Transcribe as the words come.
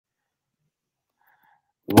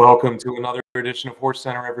Welcome to another edition of Horse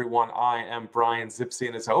Center, everyone. I am Brian Zipsy,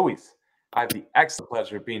 and as always, I have the excellent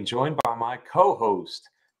pleasure of being joined by my co-host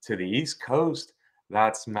to the East Coast.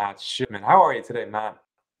 That's Matt Shipman. How are you today, Matt?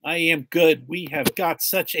 I am good. We have got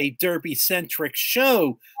such a Derby-centric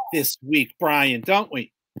show this week, Brian, don't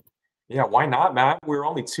we? Yeah, why not, Matt? We're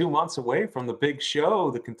only 2 months away from the big show,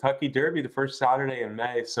 the Kentucky Derby, the first Saturday in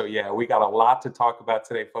May. So, yeah, we got a lot to talk about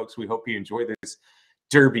today, folks. We hope you enjoy this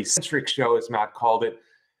Derby-centric show, as Matt called it.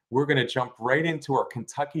 We're going to jump right into our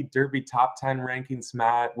Kentucky Derby top 10 rankings,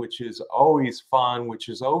 Matt, which is always fun, which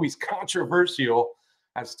is always controversial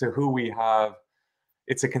as to who we have.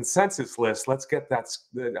 It's a consensus list. Let's get that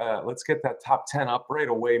top 10 up right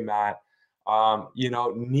away, Matt.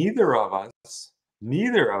 Neither of us,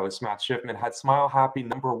 Matt Shipman, had Smile Happy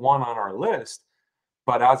number one on our list,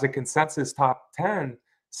 but as a consensus top 10,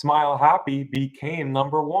 Smile Happy became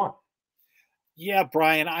number one. Yeah,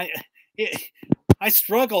 Brian, I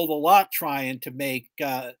struggled a lot trying to make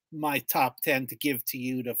my top 10 to give to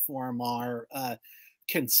you to form our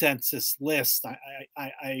consensus list.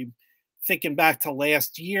 I'm thinking back to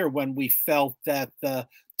last year when we felt that the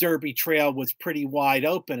Derby Trail was pretty wide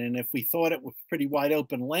open. And if we thought it was pretty wide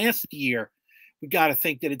open last year, we got to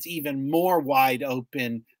think that it's even more wide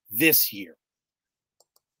open this year.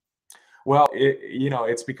 Well,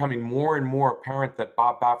 it's becoming more and more apparent that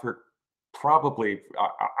Bob Baffert probably,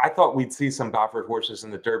 I thought we'd see some Baffert horses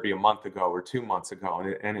in the Derby a month ago or 2 months ago,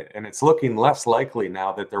 and it's looking less likely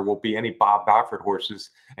now that there will be any Bob Baffert horses,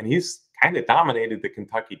 and he's kind of dominated the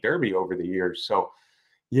Kentucky Derby over the years. So,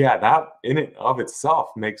 yeah, that in and of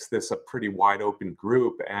itself makes this a pretty wide open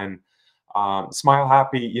group. And Smile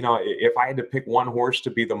Happy, if I had to pick one horse to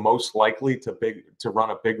be the most likely to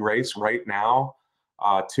run a big race right now,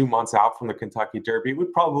 2 months out from the Kentucky Derby, it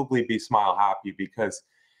would probably be Smile Happy, because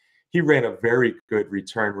he ran a very good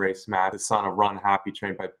return race, Matt, the son of Run Happy,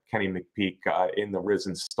 trained by Kenny McPeek in the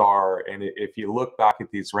Risen Star. And if you look back at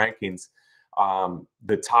these rankings,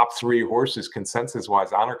 the top three horses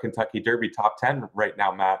consensus-wise on our Kentucky Derby top 10 right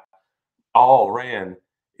now, Matt, all ran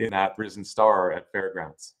in that Risen Star at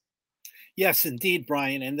Fairgrounds. Yes, indeed,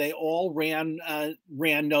 Brian, and they all ran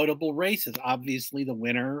notable races. Obviously, the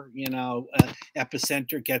winner,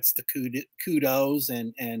 Epicenter gets the kudos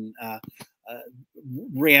and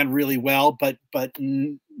ran really well, but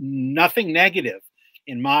nothing negative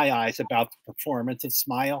in my eyes about the performance of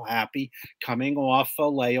Smile Happy, coming off a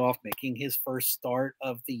layoff, making his first start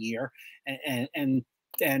of the year, and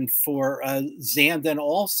for Zandon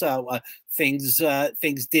also, things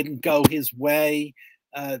didn't go his way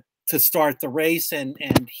to start the race, and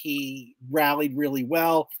he rallied really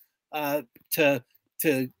well to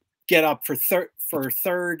get up for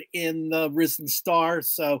third in the Risen Star.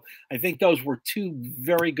 So I think those were two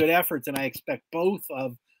very good efforts, and I expect both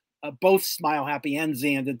Smile Happy and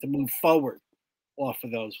Zandon to move forward off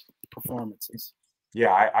of those performances.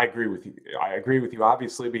 Yeah, I agree with you. I agree with you,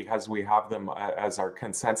 obviously, because we have them as our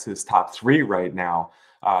consensus top three right now.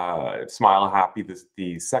 Smile Happy,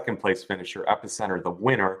 the second place finisher, Epicenter, the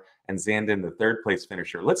winner, and Zandon, the third place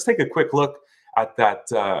finisher. Let's take a quick look at that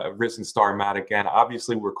Risen Star, Matt. Again,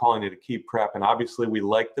 obviously, we're calling it a key prep, and obviously, we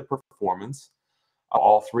like the performance of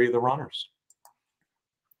all three of the runners.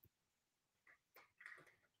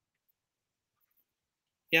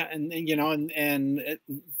 Yeah, and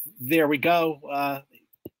there we go,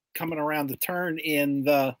 coming around the turn in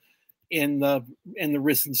the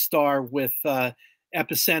Risen Star with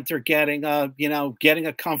Epicenter getting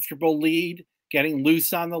a comfortable lead, getting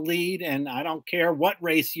loose on the lead, and I don't care what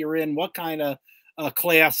race you're in, what kind of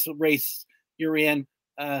class race you're in,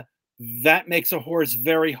 that makes a horse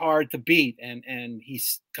very hard to beat, and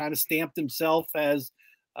he's kind of stamped himself as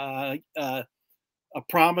a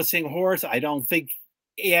promising horse. I don't think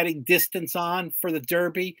adding distance on for the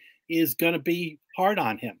Derby is going to be hard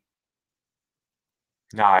on him.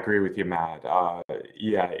 No, I agree with you, Matt.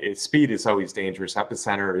 Speed is always dangerous.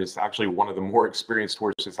 Epicenter is actually one of the more experienced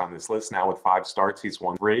horses on this list now with 5 starts. He's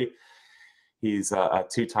won 3. He's a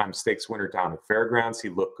 2-time stakes winner down at Fairgrounds. He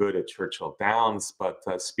looked good at Churchill Downs, but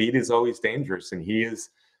speed is always dangerous, and he is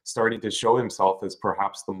starting to show himself as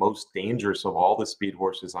perhaps the most dangerous of all the speed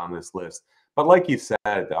horses on this list. But like you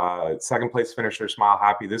said, second place finisher, Smile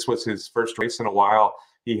Happy, this was his first race in a while.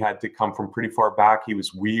 He had to come from pretty far back. He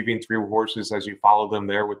was weaving through horses as you followed them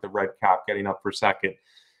there with the red cap, getting up for second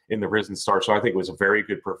in the Risen Star. So I think it was a very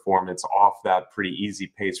good performance off that pretty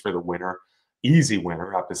easy pace for the winner. Easy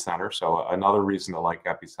winner, Epicenter. So another reason to like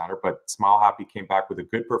Epicenter. But Smile Happy came back with a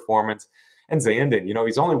good performance. And Zandon,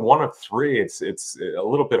 he's only one of 3. It's a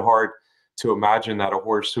little bit hard to imagine that a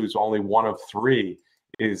horse who's only one of 3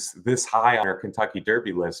 is this high on our Kentucky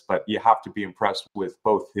Derby list, but you have to be impressed with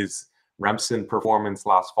both his Remsen performance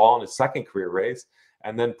last fall in his second career race,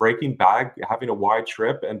 and then breaking bag, having a wide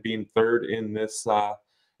trip, and being third in this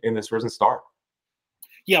Risen Star.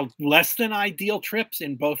 Yeah, less than ideal trips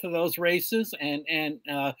in both of those races, and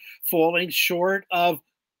falling short of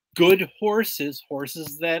good horses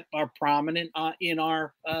that are prominent in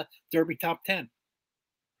our Derby top 10.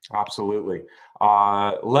 Absolutely.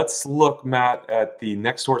 Let's look, Matt, at the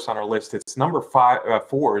next horse on our list. It's number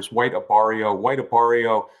 4 is White Abarrio. White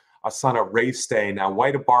Abarrio, a son of Race Day. Now,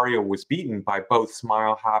 White Abarrio was beaten by both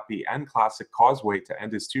Smile Happy and Classic Causeway to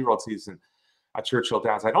end his 2-year-old season at Churchill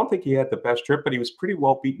Downs. I don't think he had the best trip, but he was pretty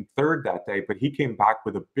well beaten third that day. But he came back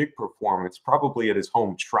with a big performance, probably at his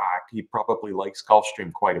home track. He probably likes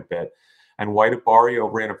Gulfstream quite a bit. And White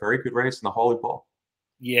Abarrio ran a very good race in the Holy Bull.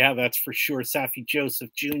 Yeah, that's for sure. Safi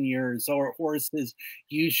Joseph Jr.'s horses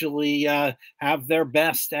usually have their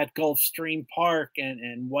best at Gulfstream Park,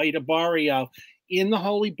 and White Abarrio in the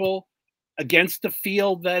Holy Bull against a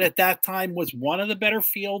field that at that time was one of the better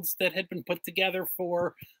fields that had been put together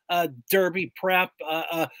for Derby prep,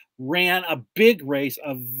 ran a big race,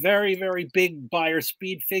 a very, very big buyer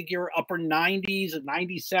speed figure, upper 90s,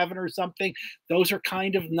 97 or something. Those are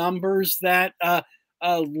kind of numbers that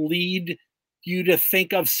lead you to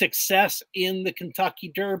think of success in the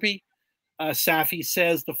Kentucky Derby. Safi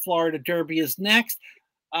says the Florida Derby is next.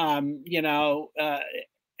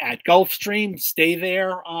 At Gulfstream, stay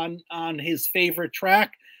there on his favorite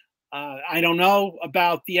track. I don't know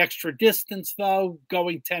about the extra distance, though,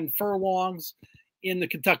 going 10 furlongs in the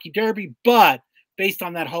Kentucky Derby, but based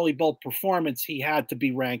on that Holy Bull performance, he had to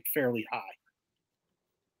be ranked fairly high.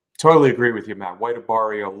 Totally agree with you, Matt. White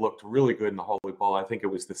Abarrio looked really good in the Holy Bull. I think it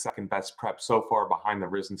was the second best prep so far behind the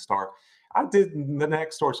Risen Star. I did the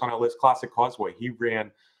next horse on our list, Classic Causeway. He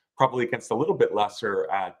ran probably against a little bit lesser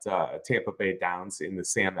at Tampa Bay Downs in the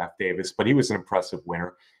Sam F. Davis, but he was an impressive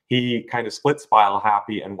winner. He kind of split Smile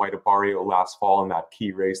Happy and White Abarrio last fall in that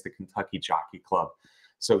key race, the Kentucky Jockey Club.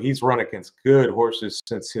 So he's run against good horses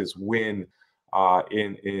since his win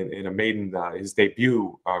in a maiden, his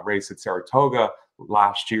debut race at Saratoga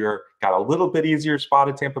last year. Got a little bit easier spot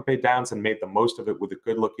at Tampa Bay Downs and made the most of it with a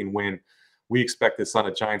good-looking win. We expect the son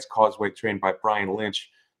of Giants Causeway, trained by Brian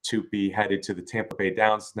Lynch, to be headed to the Tampa Bay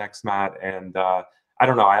Downs next, Matt. And I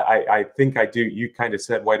don't know. I think I do. You kind of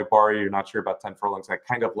said White Abarrio, you're not sure about 10 furlongs. I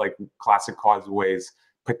kind of like Classic Causeway's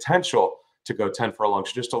potential to go 10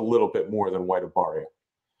 furlongs just a little bit more than White Abarrio.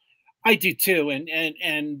 I do too,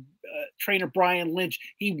 and trainer Brian Lynch,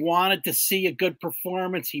 he wanted to see a good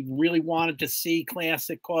performance. He really wanted to see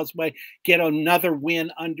Classic Causeway get another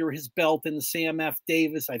win under his belt in the Sam F.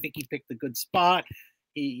 Davis. I think he picked a good spot.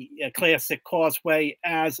 Classic Causeway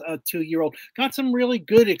as a 2-year-old got some really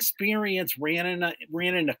good experience. Ran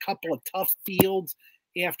in a couple of tough fields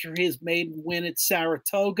after his maiden win at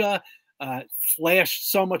Saratoga.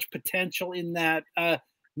 Flashed so much potential in that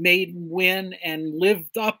maiden win and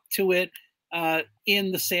lived up to it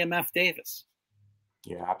in the Sam F. Davis.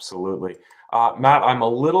 Yeah, absolutely. Matt, I'm a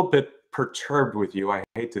little bit perturbed with you. I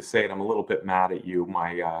hate to say it. I'm a little bit mad at you,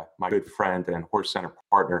 my good friend and HorseCenter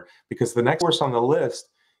partner, because the next horse on the list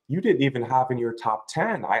you didn't even have in your top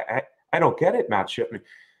 10. I don't get it, Matt Shipman.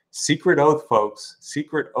 Secret Oath, folks.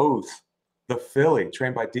 Secret Oath, the filly,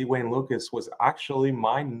 trained by D. Wayne Lucas, was actually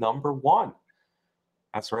my number 1.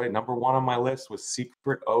 That's right. Number 1 on my list was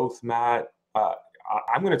Secret Oath, Matt.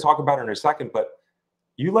 I'm going to talk about her in a second, but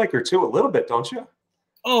you like her too a little bit, don't you?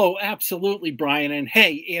 Oh, absolutely, Brian. And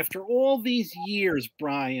hey, after all these years,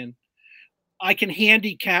 Brian, I can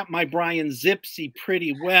handicap my Brian Zipsy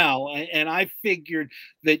pretty well. And I figured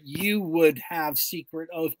that you would have Secret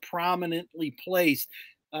Oath prominently placed.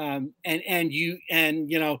 And you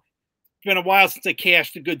know, it's been a while since I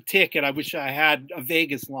cashed a good ticket. I wish I had a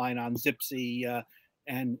Vegas line on Zipsy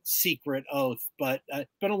and Secret Oath, but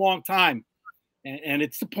it's been a long time. And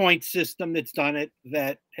it's the point system that's done it,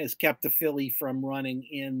 that has kept the filly from running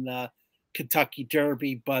in the Kentucky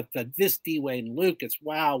Derby. But this D. Wayne Lucas,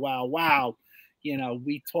 wow. You know,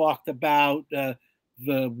 we talked about the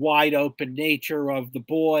wide open nature of the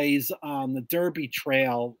boys on the Derby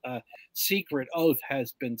trail. Secret Oath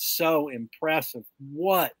has been so impressive.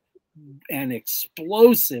 What an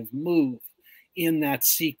explosive move in that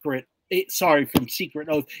from Secret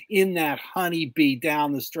Oath in that honeybee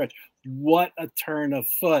down the stretch. What a turn of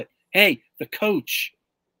foot. Hey, the coach,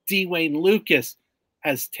 D. Wayne Lucas,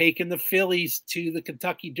 has taken the fillies to the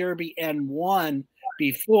Kentucky Derby and won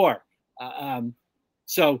before.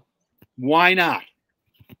 So why not?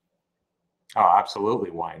 Oh,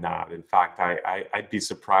 absolutely. Why not? In fact, I'd be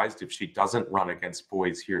surprised if she doesn't run against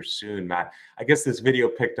boys here soon, Matt. I guess this video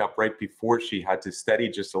picked up right before she had to steady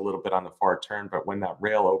just a little bit on the far turn, but when that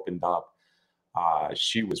rail opened up,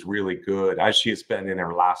 she was really good, as she has been in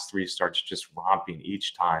her last three starts, just romping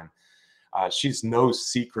each time. She's no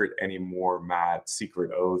secret anymore, Matt.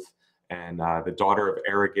 Secret Oath, and the daughter of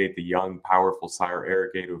Arrogate, the young, powerful sire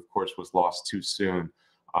Arrogate, who of course was lost too soon.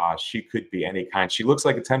 She could be any kind. She looks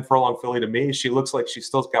like a 10 furlong filly to me. She looks like she's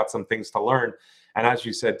still got some things to learn. And as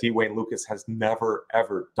you said, D. Wayne Lucas has never,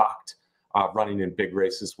 ever ducked running in big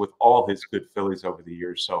races with all his good fillies over the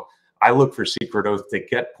years. So I look for Secret Oath to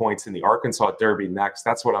get points in the Arkansas Derby next.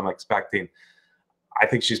 That's what I'm expecting. I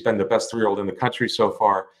think she's been the best three-year-old in the country so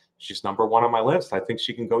far. She's number one on my list. I think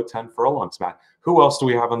she can go 10 furlongs, Matt. Who else do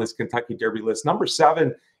we have on this Kentucky Derby list? Number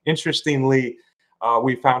 7, interestingly,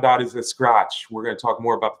 we found out is a scratch. We're going to talk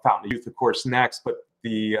more about the Fountain of Youth, of course, next. But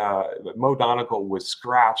the Mo Donegal was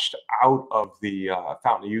scratched out of the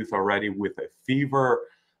Fountain of Youth already with a fever,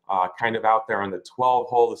 kind of out there on the 12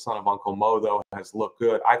 hole. The son of Uncle Mo, though, has looked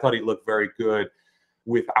good. I thought he looked very good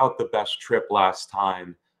without the best trip last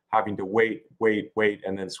time, having to wait,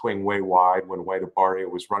 and then swing way wide when White Abaria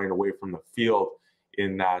was running away from the field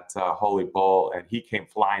in that Holy Bull, and he came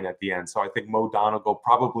flying at the end. So I think Mo Donegal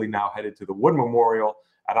probably now headed to the Wood Memorial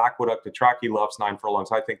at Aqueduct, the track he loves, 9 furlongs.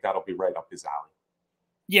 I think that'll be right up his alley.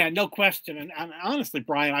 Yeah, no question. And honestly,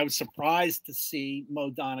 Brian, I was surprised to see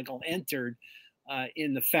Mo Donegal entered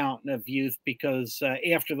in the Fountain of Youth because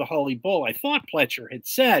after the Holy Bull, I thought Pletcher had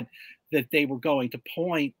said that they were going to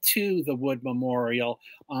point to the Wood Memorial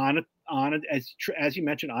on as you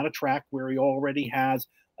mentioned, on a track where he already has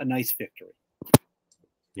a nice victory.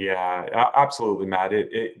 Yeah, absolutely, Matt.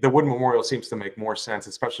 The Wood Memorial seems to make more sense,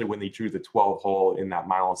 especially when they drew the 12 hole in that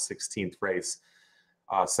mile 16th race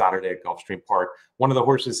Saturday at Gulfstream Park. One of the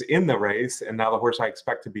horses in the race, and now the horse I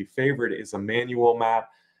expect to be favored, is Emmanuel, Matt.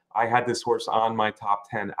 I had this horse on my top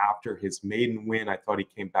 10 after his maiden win. I thought he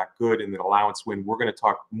came back good in the allowance win. We're going to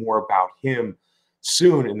talk more about him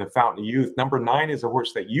soon in the Fountain of Youth. Number 9 is a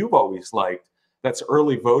horse that you've always liked. That's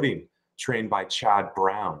Early Voting, trained by Chad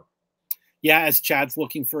Brown. Yeah, as Chad's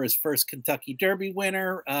looking for his first Kentucky Derby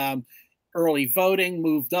winner, Early Voting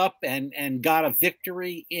moved up and got a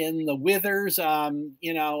victory in the Withers,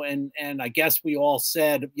 you know, and I guess we all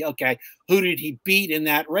said, okay, who did he beat in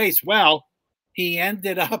that race? Well, he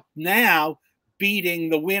ended up now beating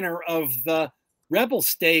the winner of the Rebel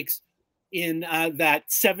Stakes in that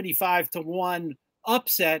 75-1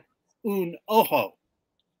 upset, Un Ojo.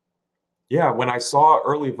 Yeah, when I saw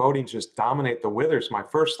Early Voting just dominate the Withers, my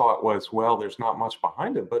first thought was, well, there's not much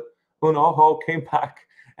behind it. But Un Ojo came back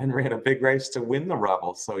and ran a big race to win the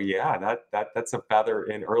Rebel. So yeah, that's a feather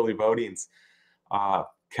in Early Voting's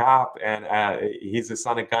cap. And he's the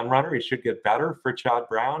son of Gun Runner. He should get better for Chad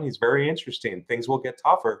Brown. He's very interesting. Things will get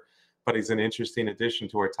tougher, but he's an interesting addition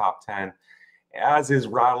to our top 10. As is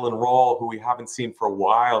Rattle and Roll, who we haven't seen for a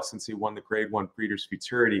while since he won the Grade 1 Breeders'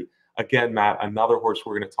 Futurity. Again, Matt, another horse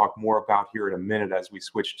we're going to talk more about here in a minute as we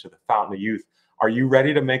switch to the Fountain of Youth. Are you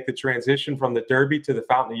ready to make the transition from the Derby to the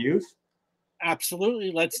Fountain of Youth?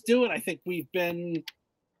 Absolutely. Let's do it. I think we've been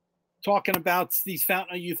talking about these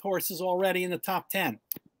Fountain of Youth horses already in the top 10.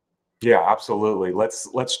 Yeah, absolutely.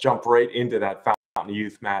 Let's jump right into that Fountain of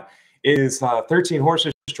Youth, Matt. It is 13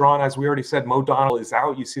 horses drawn. As we already said, Mo Donegal is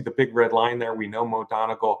out. You see the big red line there. We know Mo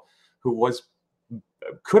Donegal, who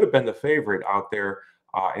could have been the favorite out there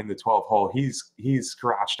in the 12 hole. He's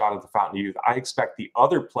scratched out of the Fountain of Youth. I expect the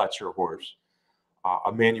other Pletcher horse,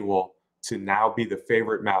 Emmanuel, to now be the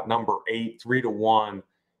favorite, Matt. Number 8, 3-1.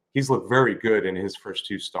 He's looked very good in his first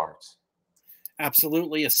 2 starts.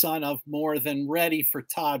 Absolutely, a son of More Than Ready for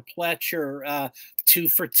Todd Pletcher. 2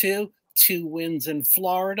 for 2 wins in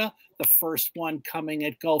Florida. The first one coming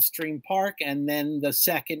at Gulfstream Park, and then the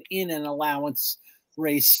second in an allowance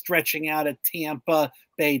race stretching out at Tampa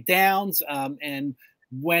Bay Downs. And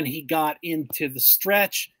when he got into the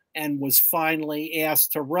stretch and was finally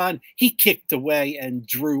asked to run, he kicked away and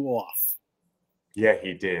drew off. Yeah,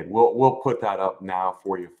 he did. We'll put that up now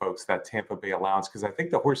for you folks, that Tampa Bay allowance, because I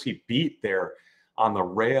think the horse he beat there on the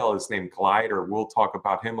rail is named Glider. We'll talk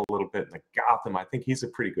about him a little bit in the Gotham. I think he's a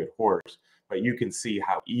pretty good horse, but you can see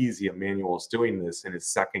how easy Emmanuel's doing this in his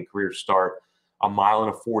second career start. A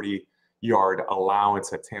 1.40-yard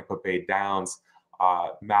allowance at Tampa Bay Downs.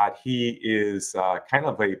 Matt, he is kind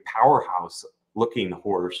of a powerhouse-looking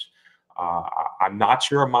horse. I'm not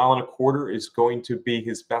sure 1.25 miles is going to be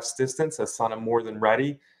his best distance, a son of More Than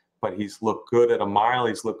Ready, but he's looked good at a mile.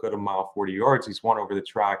 He's looked good at 1.40 miles. He's won over the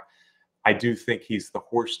track. I do think he's the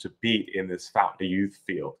horse to beat in this Fountain of Youth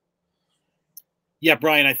field. Yeah,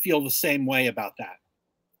 Brian, I feel the same way about that.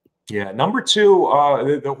 Yeah, number two,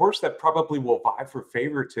 the horse that probably will vie for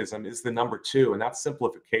favoritism is the number two, and that's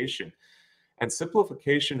Simplification. And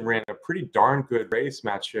Simplification ran a pretty darn good race,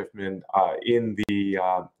 Matt Schiffman, in the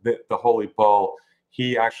Holy Bull.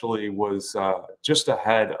 He actually was just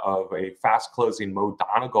ahead of a fast closing Mo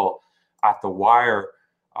Donegal at the wire,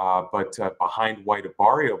 but behind White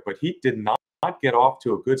Abario. But he did not get off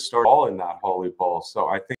to a good start at all in that Holy Bull. So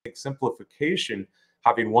I think Simplification,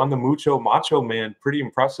 having won the Mucho Macho Man pretty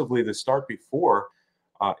impressively the start before,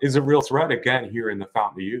 is a real threat again here in the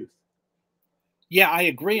Fountain of Youth. Yeah, I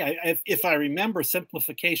agree. If I remember,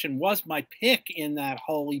 Simplification was my pick in that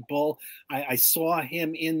Holy Bull. I saw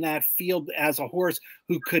him in that field as a horse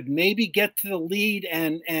who could maybe get to the lead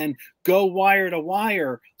and go wire to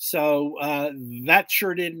wire. So that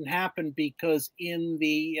sure didn't happen, because in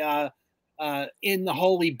the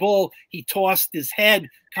Holy Bull, he tossed his head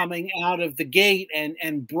coming out of the gate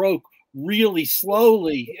and broke really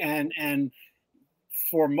slowly. And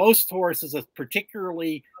for most horses,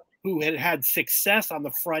 particularly who had success on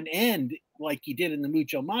the front end, like he did in the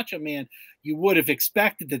Mucho Macho Man, you would have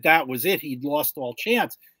expected that was it. He'd lost all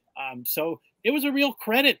chance. So it was a real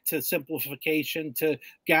credit to Simplification to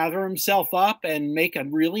gather himself up and make a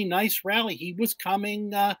really nice rally. He was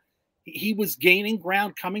coming, he was gaining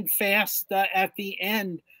ground, coming fast at the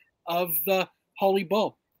end of the Holy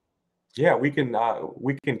Bull. Yeah, we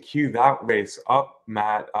can cue that race up,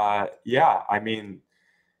 Matt. Yeah, I mean,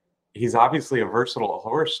 he's obviously a versatile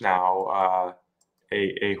horse now,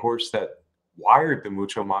 a horse that wired the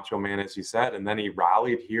Mucho Macho Man, as you said, and then he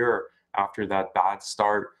rallied here after that bad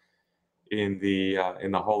start in the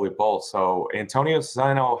Holy Bull. So Antonio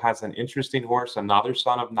Zeno has an interesting horse, another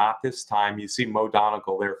son of Not This Time. You see Mo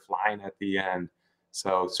Donegal there flying at the end,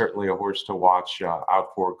 so certainly a horse to watch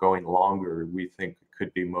out for going longer. We think it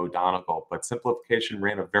could be Mo Donegal, but Simplification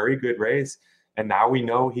ran a very good race. And now we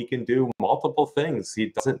know he can do multiple things. He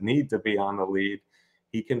doesn't need to be on the lead.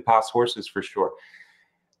 He can pass horses for sure.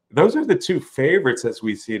 Those are the two favorites as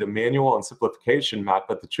we see it, Emmanuel and Simplification, Matt.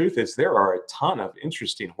 But the truth is there are a ton of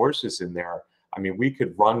interesting horses in there. I mean, we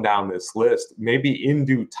could run down this list. Maybe In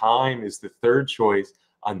Due Time is the third choice,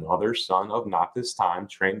 another son of Not This Time,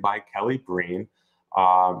 trained by Kelly Breen.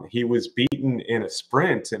 He was beaten in a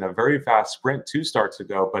sprint, in a very fast sprint 2 starts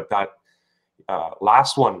ago, but that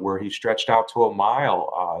last one where he stretched out to a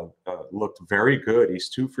mile looked very good. He's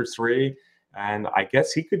 2 for 3, and I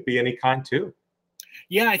guess he could be any kind too.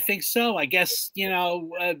 Yeah, I think so. I guess,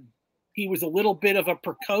 he was a little bit of a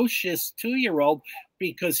precocious 2-year-old,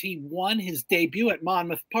 because he won his debut at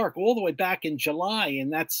Monmouth Park all the way back in July.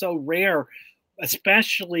 And that's so rare,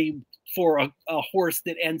 especially for a horse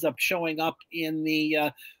that ends up showing up in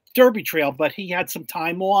the Derby Trail. But he had some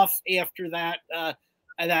time off after that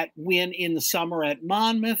win in the summer at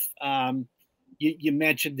Monmouth. You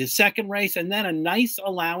mentioned the second race, and then a nice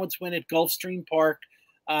allowance win at Gulfstream Park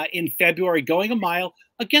in February, going a mile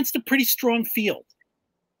against a pretty strong field.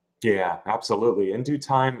 Yeah, absolutely. In Due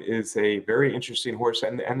Time is a very interesting horse,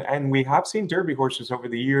 and we have seen Derby horses over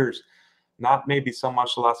the years, not maybe so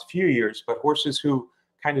much the last few years, but horses who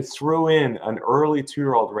kind of threw in an early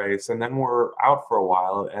 2-year-old race and then were out for a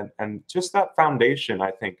while, and just that foundation,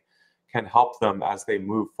 I think, can help them as they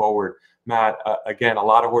move forward. Matt, again, a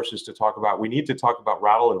lot of horses to talk about. We need to talk about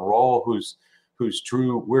Rattle and Roll, who's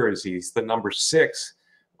Drew. Where is he? He's the number 6.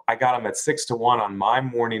 I got him at 6-1 on my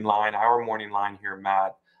morning line, our morning line here,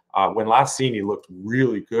 Matt. When last seen, he looked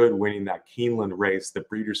really good winning that Keeneland race, the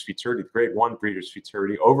Breeders' Futurity, the Grade 1 Breeders'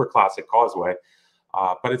 Futurity over Classic Causeway.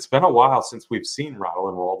 But it's been a while since we've seen Rattle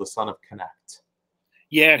and Roll, the son of Connect.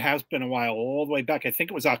 Yeah, it has been a while, all the way back. I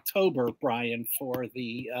think it was October, Brian, for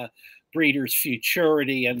the Breeders'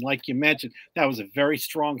 Futurity. And like you mentioned, that was a very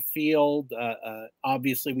strong field.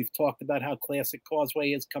 Obviously, we've talked about how Classic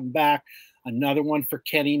Causeway has come back. Another one for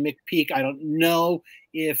Kenny McPeak. I don't know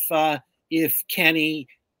if Kenny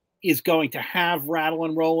is going to have Rattle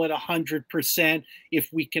and Roll at 100%, if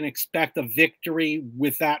we can expect a victory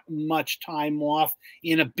with that much time off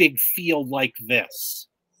in a big field like this.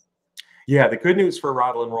 Yeah, the good news for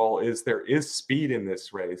Rattle and Roll is there is speed in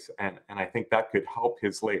this race, and I think that could help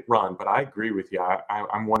his late run. But I agree with you.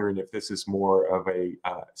 I'm wondering if this is more of a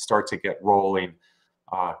start to get rolling,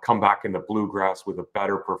 come back in the bluegrass with a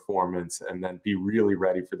better performance, and then be really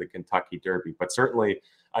ready for the Kentucky Derby. But certainly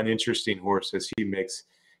an interesting horse as he makes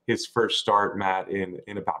his first start, Matt,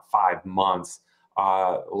 in about 5 months.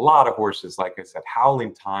 A lot of horses, like I said.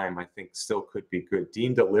 Howling Time, I think, still could be good.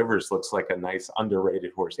 Dean Delivers looks like a nice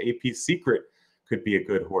underrated horse. AP Secret could be a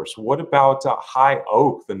good horse. What about High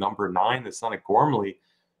Oak, the number 9, the son of Gormley,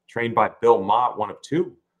 trained by Bill Mott, one of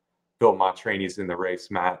 2 Bill Mott trainees in the race,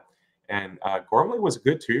 Matt. And Gormley was a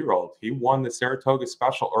good 2-year-old. He won the Saratoga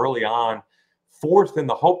Special early on, 4th in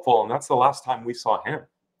the Hopeful, and that's the last time we saw him.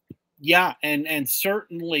 Yeah, and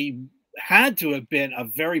certainly had to have been a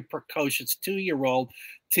very precocious 2-year-old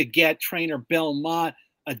to get trainer Bill Mott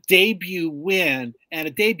a debut win, and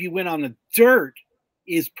a debut win on the dirt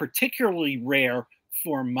is particularly rare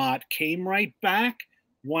for Mott. Came right back,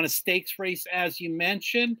 won a stakes race, as you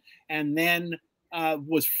mentioned, and then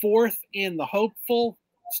was 4th in the Hopeful,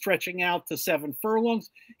 stretching out to 7 furlongs.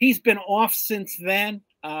 He's been off since then.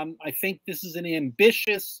 I think this is an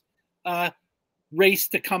ambitious race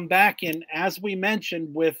to come back in, as we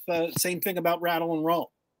mentioned, with same thing about Rattle and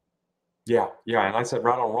Roll. Yeah, and I said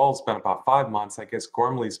Rattle and Roll's been about 5 months. I guess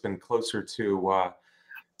Gormley's been closer to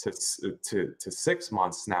 6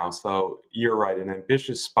 months now. So you're right, an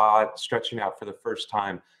ambitious spot, stretching out for the first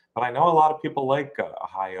time. But I know a lot of people like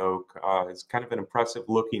High Oak. He's kind of an impressive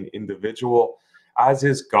looking individual, as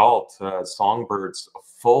is Galt, Songbird's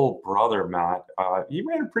full brother, Matt. He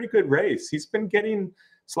ran a pretty good race. He's been getting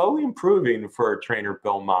slowly improving for trainer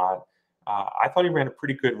Bill Mott. I thought he ran a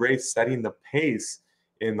pretty good race, setting the pace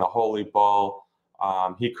in the Holy Bull.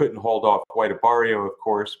 He couldn't hold off White Barrio, of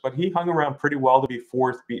course, but he hung around pretty well to be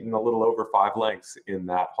 4th, beating a little over 5 lengths in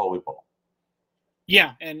that Holy Bull.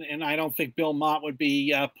 Yeah, and I don't think Bill Mott would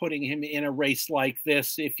be putting him in a race like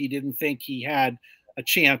this if he didn't think he had a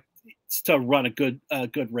chance to run a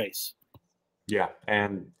good race. Yeah,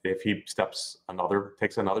 and if he takes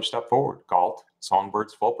another step forward, Galt,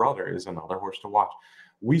 Songbird's full brother, is another horse to watch.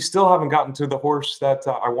 We still haven't gotten to the horse that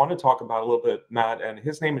I want to talk about a little bit, Matt, and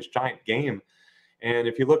his name is Giant Game. And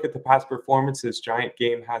if you look at the past performances, Giant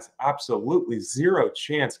Game has absolutely zero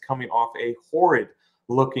chance coming off a horrid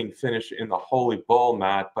looking finish in the Holy Bull,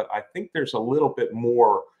 Matt. But I think there's a little bit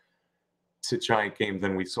more to Giant Game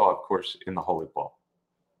than we saw, of course, in the Holy Bull.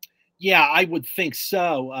 Yeah, I would think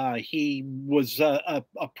so. He was a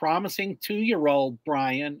promising 2-year-old,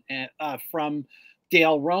 Brian, from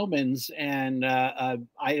Dale Romans, and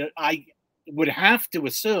I would have to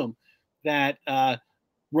assume that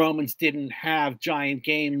Romans didn't have Giant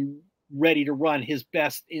Game ready to run his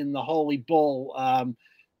best in the Holy Bull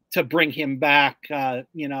to bring him back,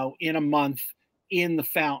 in a month in the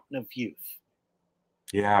Fountain of Youth.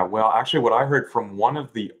 Yeah, well, actually, what I heard from one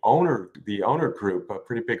of the owner group, a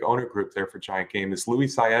pretty big owner group there for Giant Game, is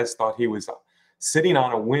Luis Saez thought he was sitting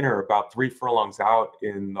on a winner about 3 furlongs out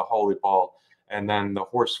in the Holy Ball, and then the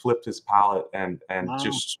horse flipped his palate and Wow.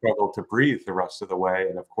 just struggled to breathe the rest of the way,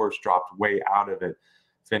 and of course dropped way out of it,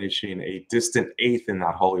 finishing a distant 8th in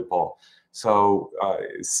that Holy Ball. So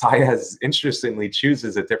Saez interestingly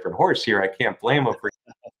chooses a different horse here. I can't blame him for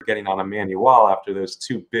getting on Emmanuel after those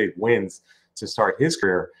 2 big wins to start his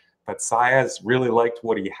career. But Saez really liked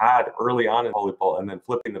what he had early on in Holy Bull, and then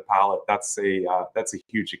flipping the palette, that's a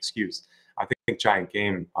huge excuse. I think Giant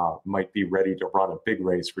Game might be ready to run a big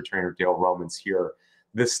race for trainer Dale Romans here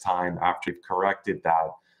this time after you've corrected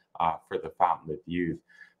that for the Fountain of Youth.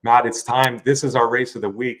 Matt, it's time. This is our race of the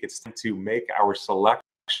week. It's time to make our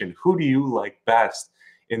selection. Who do you like best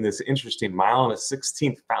in this interesting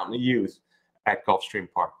 1.16 Fountain of Youth at Gulfstream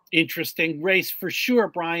Park? Interesting race for sure,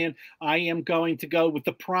 Brian. I am going to go with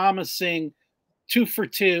the promising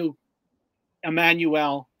 2-for-2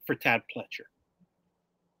 Emmanuel for Tad Pletcher.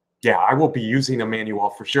 Yeah, I will be using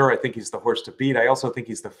Emmanuel for sure. I think he's the horse to beat. I also think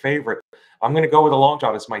he's the favorite. I'm going to go with a long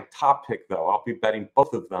shot as my top pick, though. I'll be betting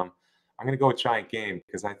both of them. I'm going to go with Giant Game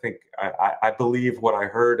because I think I believe what I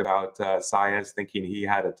heard about Saez, thinking he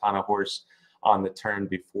had a ton of horse on the turn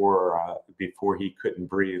before he couldn't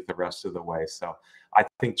breathe the rest of the way. So I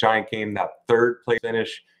think Giant Game, that 3rd place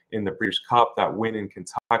finish in the Breeders' Cup, that win in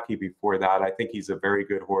Kentucky before that, I think he's a very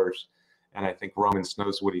good horse. And I think Romans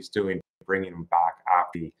knows what he's doing, bringing him back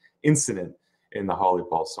after the incident in the Holy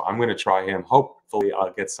Bull. So I'm going to try him. Hopefully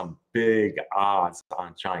I'll get some big odds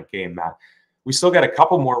on Giant Game, Matt. We still got a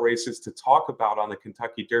couple more races to talk about on the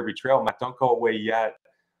Kentucky Derby Trail. Matt, don't go away yet.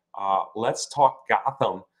 Let's talk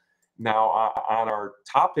Gotham. Now, on our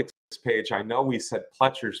topics page, I know we said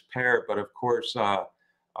Pletcher's pair, but of course,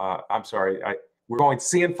 I'm sorry, we're going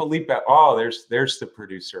San Felipe. Oh, there's the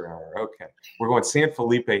producer error. Okay, we're going San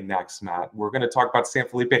Felipe next, Matt. We're going to talk about San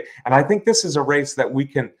Felipe, and I think this is a race that we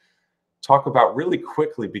can talk about really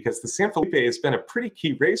quickly because the San Felipe has been a pretty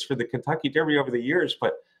key race for the Kentucky Derby over the years,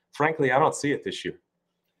 but frankly, I don't see it this year.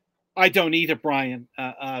 I don't either, Brian.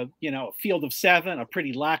 A field of 7, a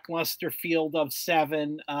pretty lackluster field of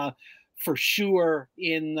 7 for sure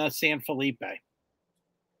in San Felipe.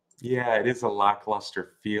 Yeah, it is a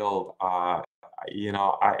lackluster field. I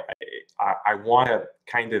want to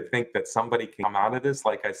kind of think that somebody can come out of this.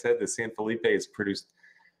 Like I said, the San Felipe has produced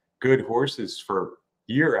good horses for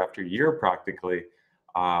year after year practically.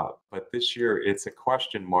 But this year it's a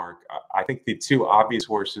question mark. I think the two obvious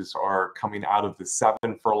horses are coming out of the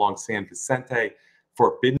 7 furlong San Vicente.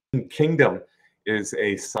 Forbidden Kingdom is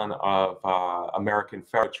a son of American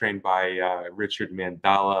Pharoah, trained by Richard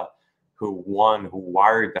Mandela, who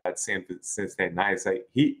wired that San Vicente nice.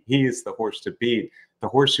 He is the horse to beat. The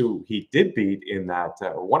horse who he did beat in that,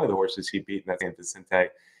 or one of the horses he beat in that San Vicente,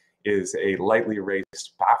 is a lightly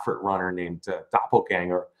raced Baffert runner named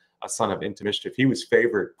Doppelganger, a son of Into Mischief. He was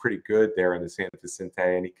favored pretty good there in the San Vicente,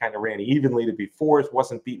 and he kind of ran evenly to be fourth,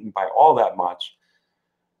 wasn't beaten by all that much.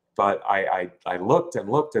 But I looked and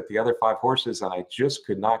looked at the other 5 horses, and I just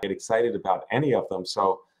could not get excited about any of them.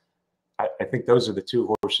 So I think those are the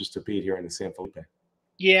 2 horses to beat here in the San Felipe.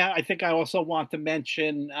 Yeah, I think I also want to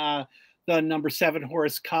mention the number 7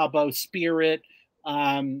 horse, Cabo Spirit,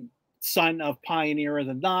 son of Pioneer of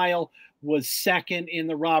the Nile, was second in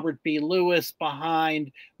the Robert B. Lewis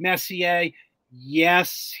behind Messier.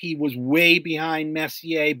 Yes, he was way behind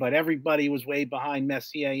Messier, but everybody was way behind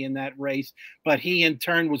Messier in that race. But he, in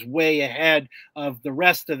turn, was way ahead of the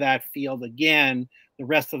rest of that field. Again, the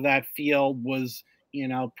rest of that field was,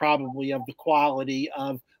 probably of the quality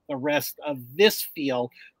of the rest of this field.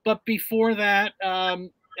 But before that,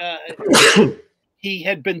 he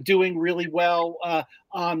had been doing really well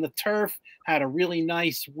on the turf, had a really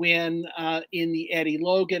nice win in the Eddie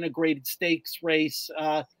Logan, a graded stakes race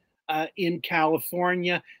in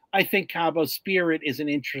California. I think Cabo Spirit is an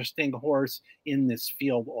interesting horse in this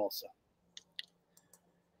field also.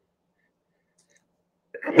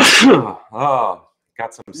 Oh,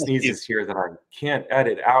 got some sneezes here that I can't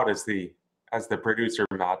edit out as the producer,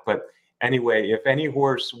 Matt. But anyway, if any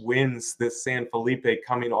horse wins this San Felipe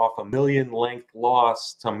coming off a 1,000,000 length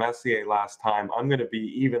loss to Messier last time, I'm going to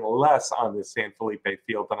be even less on the San Felipe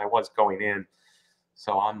field than I was going in.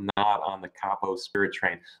 So I'm not on the Cabo Spirit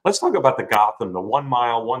train. Let's talk about the Gotham, the 1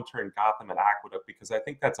 mile, 1-turn Gotham at Aqueduct, because I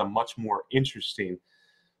think that's a much more interesting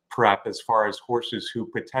prep as far as horses who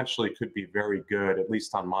potentially could be very good, at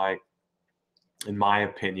least in my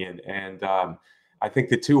opinion. And I think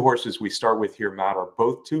the 2 horses we start with here, Matt, are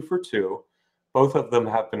both 2 for 2. Both of them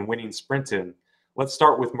have been winning sprinting. Let's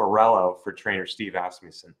start with Morello for trainer Steve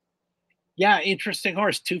Asmussen. Yeah, interesting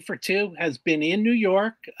horse. 2 for 2 has been in New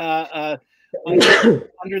York under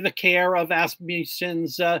the care of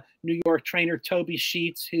Asmussen's New York trainer Toby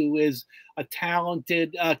Sheets, who is a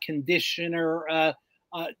talented conditioner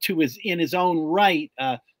in his own right.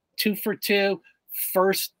 2 for 2,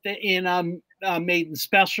 first in maiden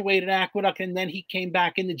special weight at Aqueduct, and then he came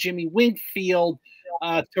back in the Jimmy Wink field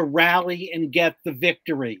to rally and get the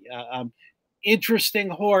victory. Interesting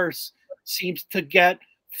horse, seems to get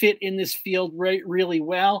fit in this field really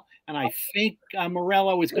well, and I think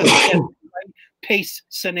Morello is going to get the right pace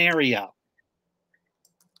scenario.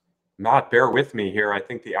 Matt, bear with me here. I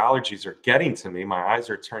think the allergies are getting to me. My eyes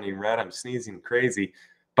are turning red. I'm sneezing crazy.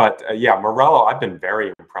 But yeah, Morello, I've been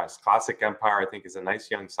very impressed. Classic Empire, I think, is a nice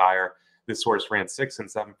young sire. This horse ran 6 and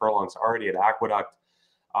 7 furlongs already at Aqueduct.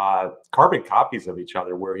 Carbon copies of each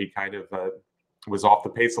other, where he kind of was off the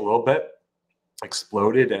pace a little bit,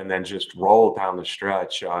 exploded, and then just rolled down the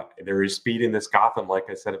stretch. There is speed in this Gotham, like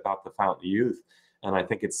I said about the Fountain Youth, and I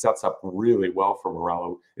think it sets up really well for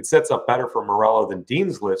Morello. It sets up better for Morello than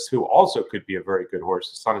Dean's List, who also could be a very good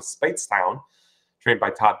horse. The son of Speightstown, trained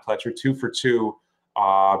by Todd Pletcher, 2 for 2.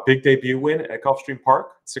 Big debut win at Gulfstream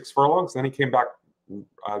Park, 6 furlongs. Then he came back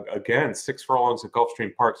again, 6 furlongs at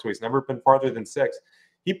Gulfstream Park, so he's never been farther than 6.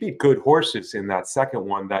 He beat good horses in that second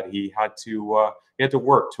one that he had to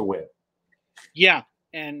work to win. Yeah,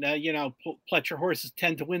 and Pletcher horses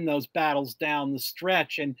tend to win those battles down the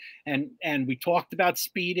stretch, and we talked about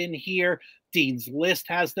speed in here. Dean's List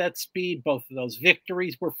has that speed. Both of those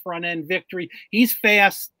victories were front end victory. He's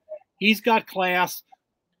fast. He's got class.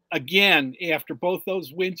 Again, after both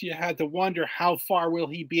those wins, you had to wonder, how far will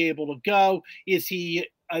he be able to go? Is he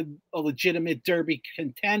a legitimate Derby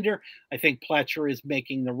contender? I think Pletcher is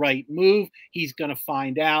making the right move. He's going to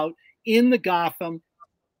find out in the Gotham,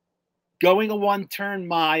 going a 1-turn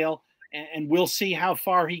mile, and we'll see how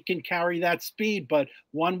far he can carry that speed. But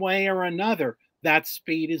one way or another, that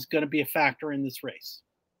speed is going to be a factor in this race.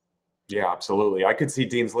 Yeah, absolutely. I could see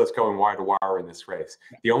Dean's List going wire to wire in this race.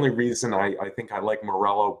 The only reason I think I like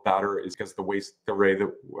Morello better is because the way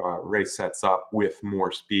the race sets up with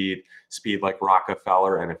more speed like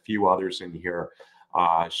Rockefeller and a few others in here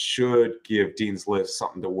should give Dean's List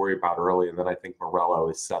something to worry about early. And then I think Morello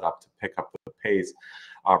is set up to pick up the pace.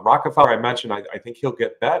 Rockefeller, I mentioned, I think he'll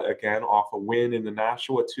get bet again off a win in the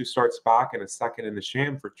Nashua, 2 starts back and a second in the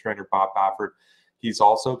Sham for trainer Bob Baffert. He's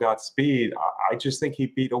also got speed. I just think he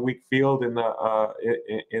beat a weak field in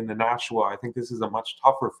the Nashua. I think this is a much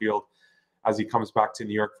tougher field as he comes back to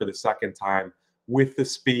New York for the second time, with the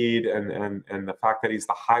speed and the fact that he's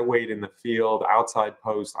the high weight in the field, outside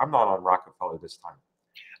post. I'm not on Rockefeller this time.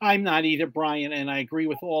 I'm not either, Brian, and I agree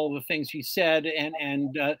with all the things you said.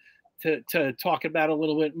 And to talk about a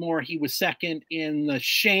little bit more, he was second in the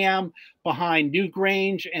Sham behind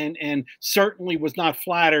Newgrange, and certainly was not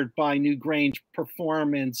flattered by Newgrange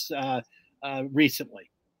performance recently.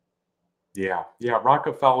 Yeah,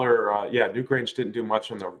 Rockefeller. Newgrange didn't do much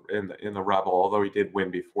in the Rebel, although he did win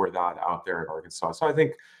before that out there in Arkansas. So I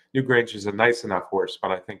think Newgrange is a nice enough horse, but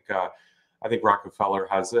I think Rockefeller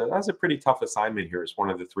has a pretty tough assignment here as one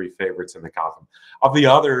of the three favorites in the Gotham. Of the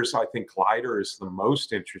others, I think Glider is the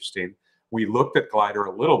most interesting. We looked at Glider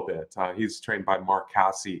a little bit. He's trained by Mark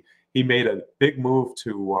Casse. He made a big move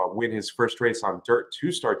to win his first race on dirt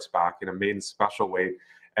 2 starts back in a maiden special weight.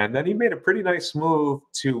 And then he made a pretty nice move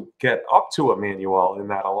to get up to Emmanuel in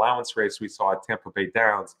that allowance race we saw at Tampa Bay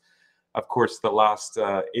Downs. Of course, the last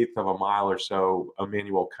eighth of a mile or so,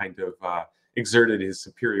 Emmanuel kind of exerted his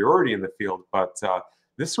superiority in the field. But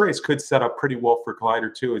this race could set up pretty well for Glider,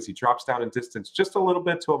 too, as he drops down in distance just a little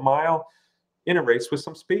bit to a mile in a race with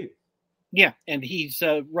some speed. Yeah, and he's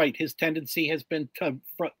right. His tendency has been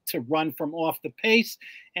to run from off the pace,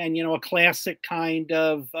 and a classic kind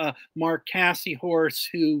of Mark Casse horse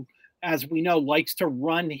who, as we know, likes to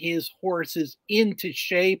run his horses into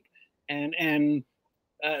shape, and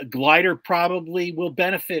Glider probably will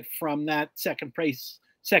benefit from that second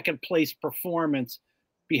place performance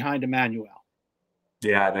behind Emmanuel.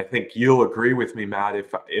 Yeah, and I think you'll agree with me, Matt.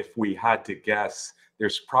 If we had to guess,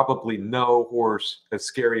 there's probably no horse as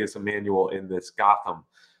scary as Emmanuel in this Gotham.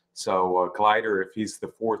 So Glider, if he's the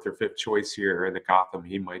 4th or 5th choice here in the Gotham,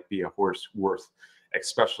 he might be a horse worth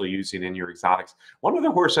especially using in your exotics. One other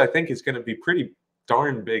horse I think is going to be pretty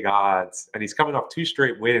darn big odds, and he's coming off 2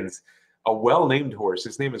 straight wins. A well-named horse.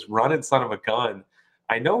 His name is Runnin' Son of a Gun.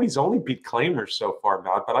 I know he's only beat claimers so far,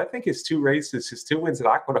 Matt, but I think his 2 races, his 2 wins at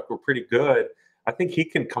Aqueduct were pretty good. I think he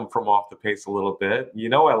can come from off the pace a little bit.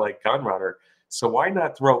 I like Gunrunner. So why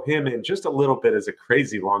not throw him in just a little bit as a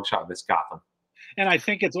crazy long shot in this Gotham? And I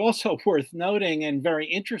think it's also worth noting and very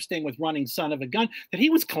interesting with Running Son of a Gun that he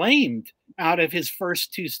was claimed out of his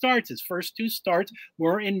first 2 starts. His first 2 starts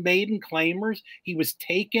were in maiden claimers. He was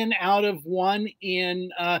taken out of one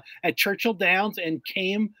at Churchill Downs and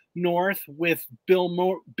came north with Bill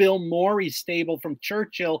Morey's stable from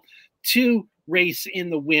Churchill to race in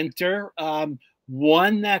the winter.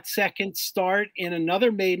 Won that second start in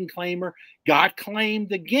another maiden claimer, got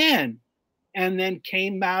claimed again, and then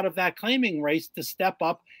came out of that claiming race to step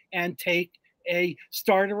up and take a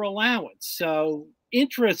starter allowance. So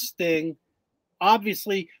interesting.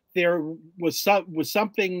 Obviously, there was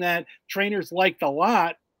something that trainers liked a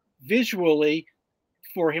lot visually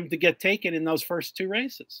for him to get taken in those first 2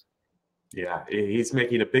 races. Yeah, he's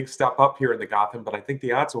making a big step up here in the Gotham, but I think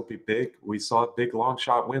the odds will be big. We saw a big long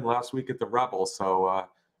shot win last week at the Rebel. So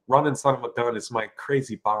Running Son of a Gun is my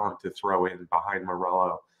crazy bomb to throw in behind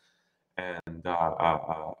Morello and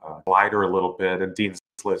Glider a little bit. And Dean's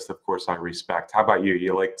List, of course, I respect. How about you?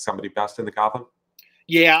 You like somebody best in the Gotham?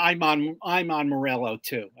 Yeah, I'm on Morello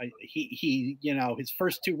too. He his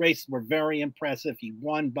first 2 races were very impressive. He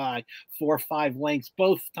won by 4 or 5 lengths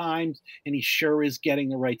both times, and he sure is getting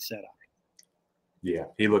the right setup. Yeah,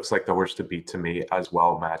 he looks like the horse to beat to me as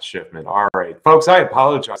well, Matt Schiffman. All right, folks, I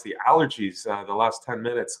apologize. The allergies the last 10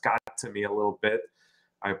 minutes got to me a little bit.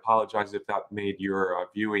 I apologize if that made your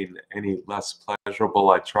viewing any less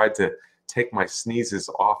pleasurable. I tried to take my sneezes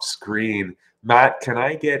off screen. Matt, can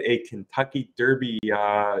I get a Kentucky Derby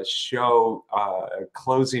show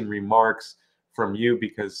closing remarks from you?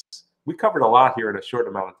 Because we covered a lot here in a short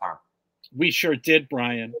amount of time. We sure did,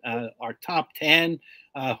 Brian. Our top 10,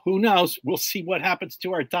 who knows? We'll see what happens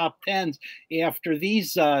to our top 10s after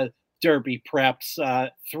these Derby preps.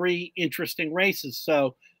 3 interesting races.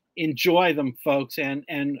 So enjoy them, folks.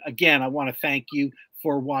 And again, I want to thank you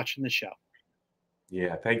for watching the show.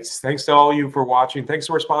 Yeah, thanks to all of you for watching. Thanks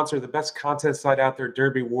to our sponsor, the best content site out there,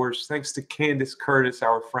 Derby Wars. Thanks to Candace Curtis,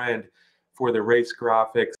 our friend, for the race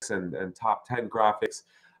graphics and top 10 graphics.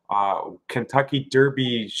 Kentucky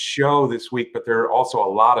Derby show this week, but there are also a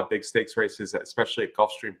lot of big stakes races, especially at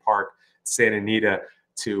Gulfstream Park, Santa Anita,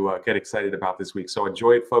 to get excited about this week. So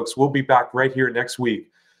enjoy it, folks. We'll be back right here next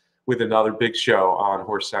week with another big show on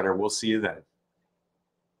HorseCenter. We'll see you then.